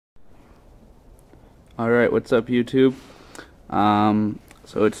Alright, what's up YouTube?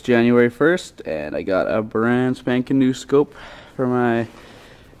 So it's January 1st and I got a brand spanking new scope for my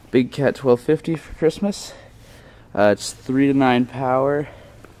Big Cat 1250 for Christmas. It's 3 to 9 power.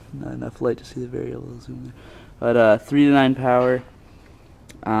 Not enough light to see the variable zoom there. But 3 to 9 power.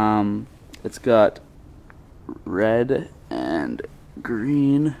 It's got red and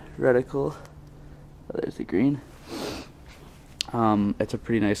green reticle. Oh, there's the green. It's a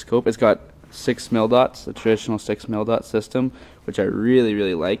pretty nice scope. It's got 6 mil dots, the traditional 6 mil dot system, which I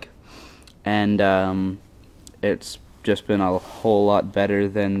really like, and it's just been a whole lot better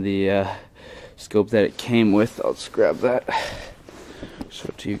than the scope that it came with. I'll just grab that, show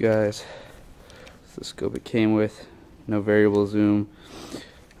it to you guys. It's the scope it came with. No variable zoom,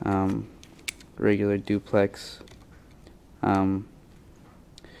 regular duplex. Yeah,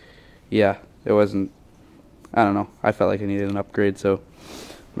 it wasn't, I don't know, I felt like I needed an upgrade, so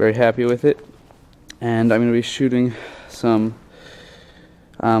very happy with it. And I'm going to be shooting some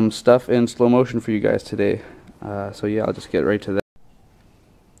stuff in slow motion for you guys today. So yeah, I'll just get right to that.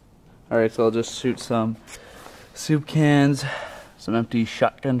 Alright, so I'll just shoot some soup cans, some empty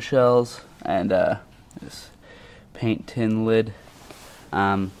shotgun shells, and this paint tin lid.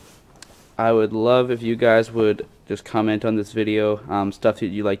 I would love if you guys would just comment on this video, stuff that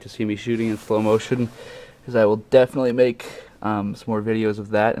you'd like to see me shooting in slow motion, because I will definitely make some more videos of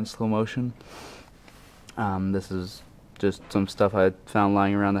that in slow motion. This is just some stuff I found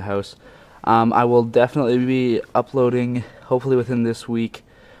lying around the house. I will definitely be uploading, hopefully within this week,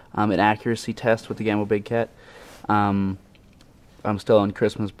 an accuracy test with the Gamo Big Cat. I'm still on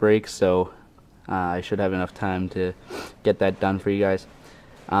Christmas break, so I should have enough time to get that done for you guys.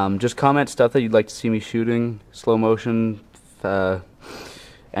 Just comment stuff that you'd like to see me shooting, slow motion,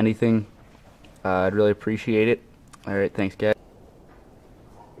 anything. I'd really appreciate it. Alright, thanks guys.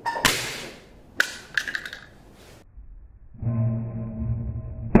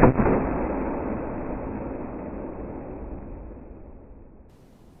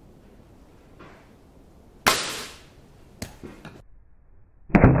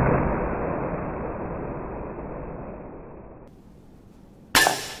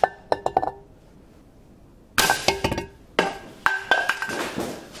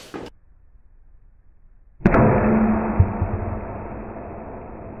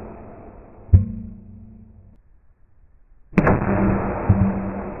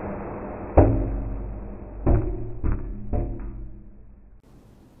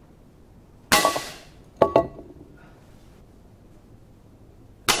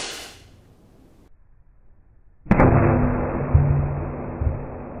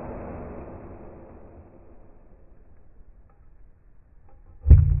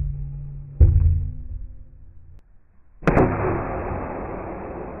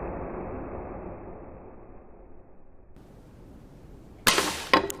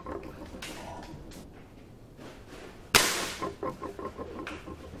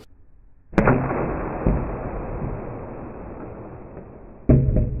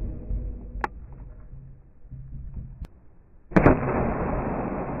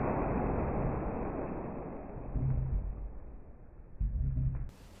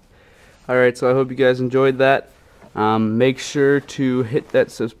 Alright, so I hope you guys enjoyed that. Make sure to hit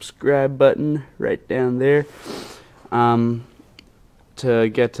that subscribe button right down there to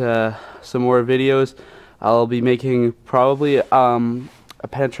get some more videos. I'll be making probably a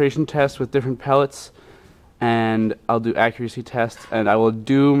penetration test with different pellets, and I'll do accuracy tests, and I will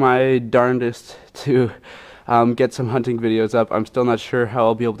do my darndest to get some hunting videos up. I'm still not sure how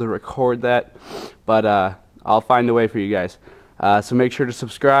I'll be able to record that, but I'll find a way for you guys. So make sure to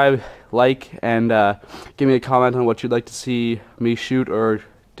subscribe, like, and give me a comment on what you'd like to see me shoot or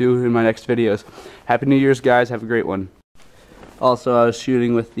do in my next videos. Happy New Year's, guys. Have a great one. Also, I was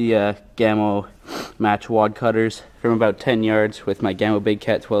shooting with the Gamo match wad cutters from about 10 yards with my Gamo Big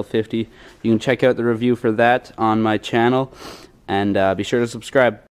Cat 1250. You can check out the review for that on my channel, and be sure to subscribe.